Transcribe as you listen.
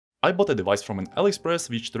I bought a device from an AliExpress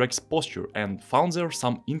which tracks posture and found there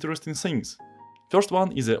some interesting things. First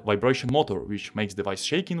one is a vibration motor, which makes the device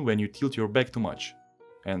shaking when you tilt your back too much.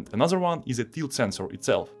 And another one is a tilt sensor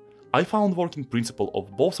itself. I found working principle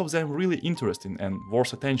of both of them really interesting and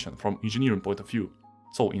worth attention from engineering point of view.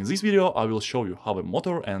 So in this video I will show you how a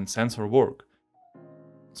motor and sensor work.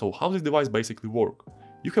 So how this device basically work?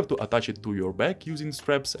 You have to attach it to your back using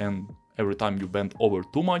straps, and every time you bend over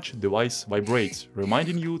too much, the device vibrates,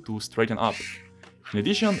 reminding you to straighten up. In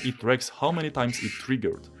addition, it tracks how many times it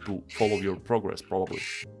triggered to follow your progress probably.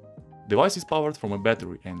 The device is powered from a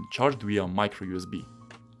battery and charged via micro USB.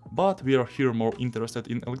 But we are here more interested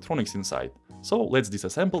in electronics inside, so let's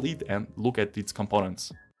disassemble it and look at its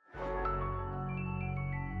components.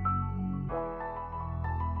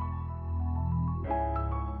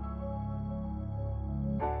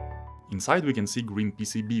 Inside we can see green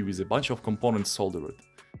PCB with a bunch of components soldered.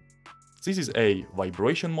 This is a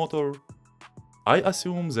vibration motor. I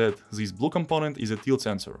assume that this blue component is a tilt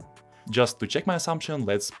sensor. Just to check my assumption,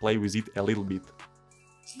 let's play with it a little bit.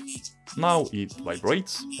 Now it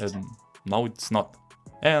vibrates, and now it's not.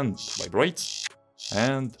 And vibrates,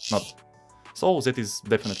 and not. So that is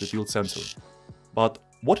definitely tilt sensor. But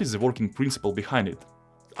what is the working principle behind it?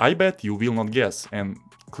 I bet you will not guess, and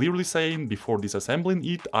clearly saying before disassembling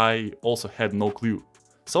it I also had no clue.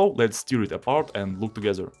 So let's tear it apart and look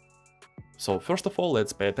together. So first of all,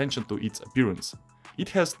 let's pay attention to its appearance. It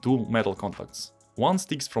has two metal contacts. One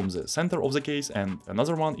sticks from the center of the case and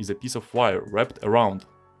another one is a piece of wire wrapped around.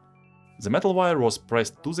 The metal wire was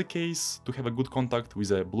pressed to the case to have a good contact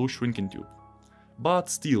with a blue shrinking tube. But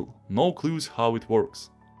still, no clues how it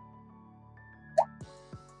works.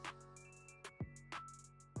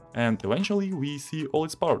 And eventually we see all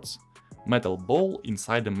its parts. Metal ball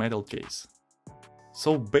inside a metal case.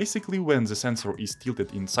 So basically when the sensor is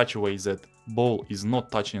tilted in such a way that ball is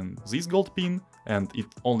not touching this gold pin and it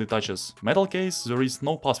only touches metal case, there is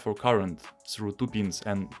no path for current through two pins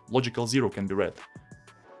and logical 0 can be read.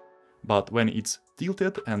 But when it's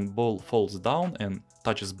tilted and ball falls down and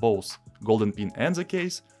touches both golden pin and the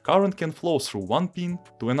case, current can flow through one pin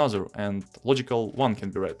to another and logical 1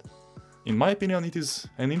 can be read. In my opinion, it is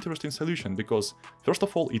an interesting solution because first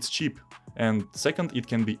of all it's cheap and second it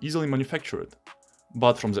can be easily manufactured.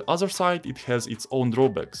 But from the other side it has its own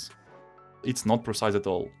drawbacks. It's not precise at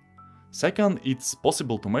all. Second, it's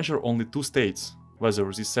possible to measure only two states,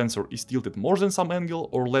 whether this sensor is tilted more than some angle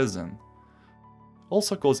or less than.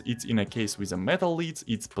 Also, cause it's in a case with a metal leads,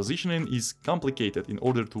 its positioning is complicated in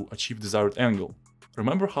order to achieve desired angle.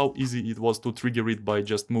 Remember how easy it was to trigger it by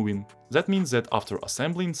just moving? That means that after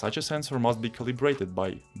assembling, such a sensor must be calibrated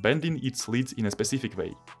by bending its leads in a specific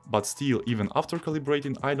way. But still, even after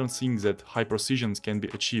calibrating, I don't think that high precisions can be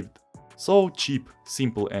achieved. So cheap,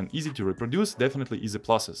 simple and easy to reproduce definitely is a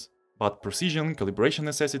pluses. But precision, calibration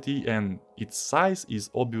necessity and its size is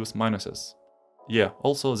obvious minuses. Yeah,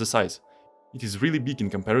 also the size. It is really big in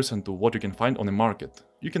comparison to what you can find on the market.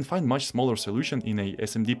 You can find much smaller solution in a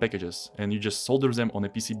SMD packages and you just solder them on a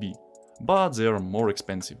PCB, but they are more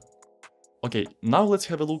expensive. Okay, now let's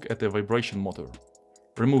have a look at the vibration motor.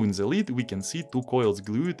 Removing the lid, we can see two coils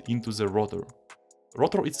glued into the rotor.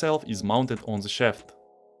 Rotor itself is mounted on the shaft.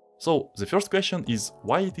 So the first question is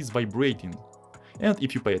why it is vibrating. And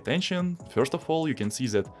if you pay attention, first of all you can see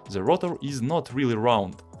that the rotor is not really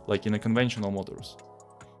round, like in a conventional motors.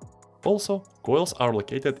 Also, coils are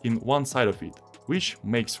located in one side of it, which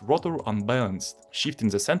makes rotor unbalanced, shifting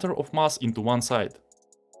the center of mass into one side.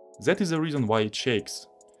 That is the reason why it shakes.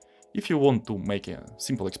 If you want to make a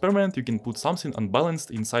simple experiment, you can put something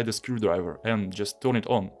unbalanced inside a screwdriver and just turn it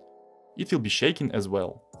on. It will be shaking as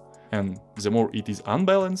well. And the more it is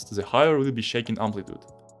unbalanced, the higher will be shaking amplitude.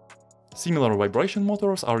 Similar vibration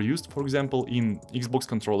motors are used, for example, in Xbox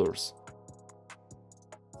controllers.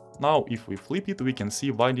 Now, if we flip it, we can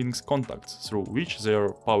see windings contacts through which they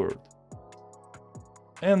are powered.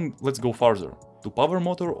 And let's go further. To power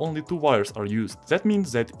motor, only two wires are used. That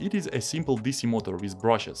means that it is a simple DC motor with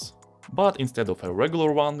brushes. But instead of a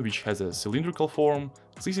regular one, which has a cylindrical form,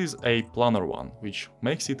 this is a planar one, which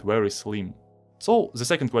makes it very slim. So the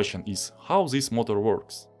second question is how this motor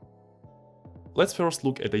works. Let's first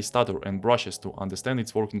look at a stator and brushes to understand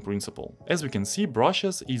its working principle. As we can see,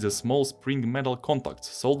 brushes is a small spring metal contact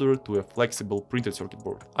soldered to a flexible printed circuit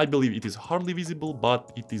board. I believe it is hardly visible,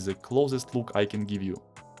 but it is the closest look I can give you.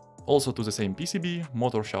 Also to the same PCB,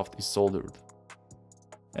 motor shaft is soldered.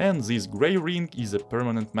 And this grey ring is a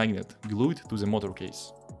permanent magnet glued to the motor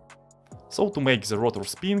case. So to make the rotor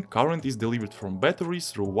spin, current is delivered from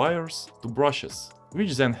batteries through wires to brushes,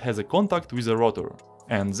 which then has a contact with the rotor.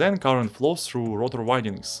 And then current flows through rotor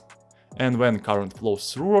windings. and when current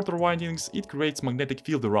flows through rotor windings, it creates magnetic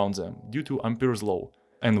field around them due to Ampere's law,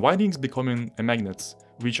 and windings becoming magnets,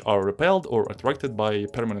 which are repelled or attracted by a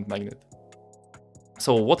permanent magnet.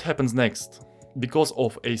 So what happens next? Because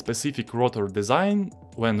of a specific rotor design,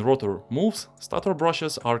 when rotor moves, stator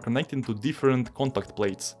brushes are connected to different contact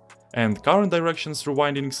plates, and current direction through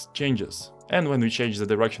windings changes. And when we change the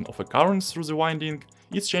direction of a current through the winding,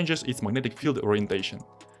 it changes its magnetic field orientation,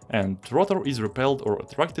 and rotor is repelled or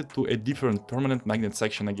attracted to a different permanent magnet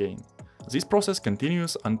section again. This process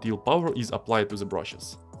continues until power is applied to the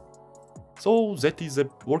brushes. So that is the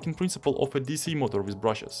working principle of a DC motor with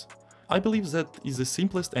brushes. I believe that is the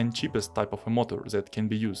simplest and cheapest type of a motor that can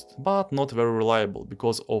be used, but not very reliable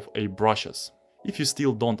because of a brushes. If you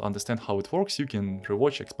still don't understand how it works, you can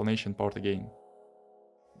rewatch explanation part again.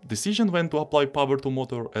 Decision when to apply power to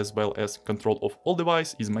motor as well as control of all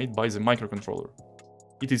device is made by the microcontroller.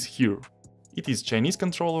 It is here. It is Chinese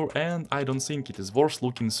controller and I don't think it is worth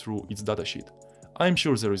looking through its datasheet. I'm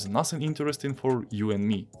sure there is nothing interesting for you and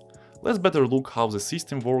me. Let's better look how the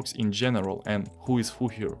system works in general and who is who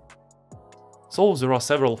here. So there are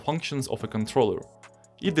several functions of a controller.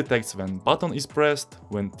 It detects when button is pressed,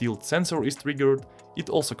 when tilt sensor is triggered, it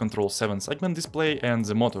also controls 7-segment display and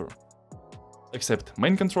the motor. Except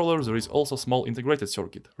main controller, there is also small integrated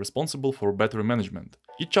circuit, responsible for battery management.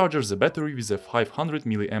 It charges the battery with a 500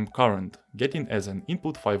 mA current, getting as an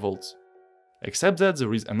input 5 volts. Except that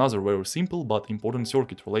there is another very simple but important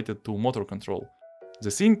circuit related to motor control. The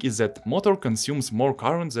thing is that motor consumes more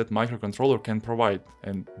current than microcontroller can provide,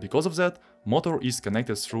 and because of that, motor is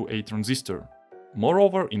connected through a transistor.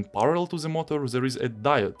 Moreover, in parallel to the motor there is a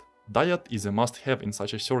diode. Diode is a must-have in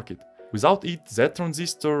such a circuit. Without it, that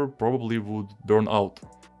transistor probably would burn out.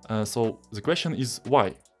 So the question is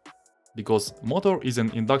why? Because motor is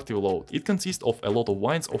an inductive load. It consists of a lot of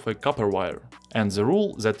winds of a copper wire. And the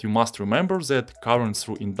rule that you must remember that current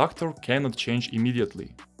through inductor cannot change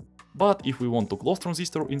immediately. But if we want to close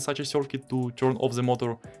transistor in such a circuit to turn off the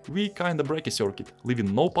motor, we kinda break a circuit,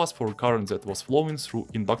 leaving no path for current that was flowing through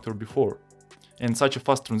inductor before. And such a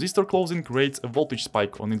fast transistor closing creates a voltage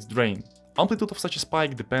spike on its drain. Amplitude of such a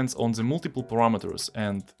spike depends on the multiple parameters,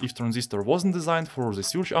 and if transistor wasn't designed for the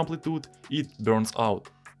surge amplitude, it burns out.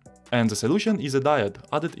 And the solution is a diode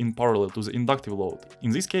added in parallel to the inductive load,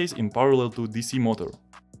 in this case in parallel to DC motor.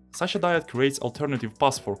 Such a diode creates alternative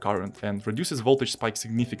paths for current and reduces voltage spike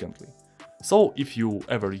significantly. So if you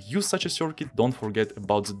ever use such a circuit, don't forget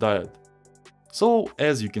about the diode. So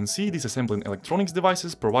as you can see, disassembling electronics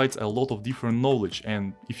devices provides a lot of different knowledge,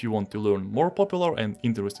 and if you want to learn more popular and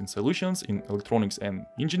interesting solutions in electronics and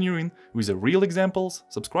engineering with real examples,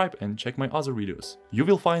 subscribe and check my other videos. You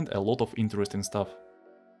will find a lot of interesting stuff.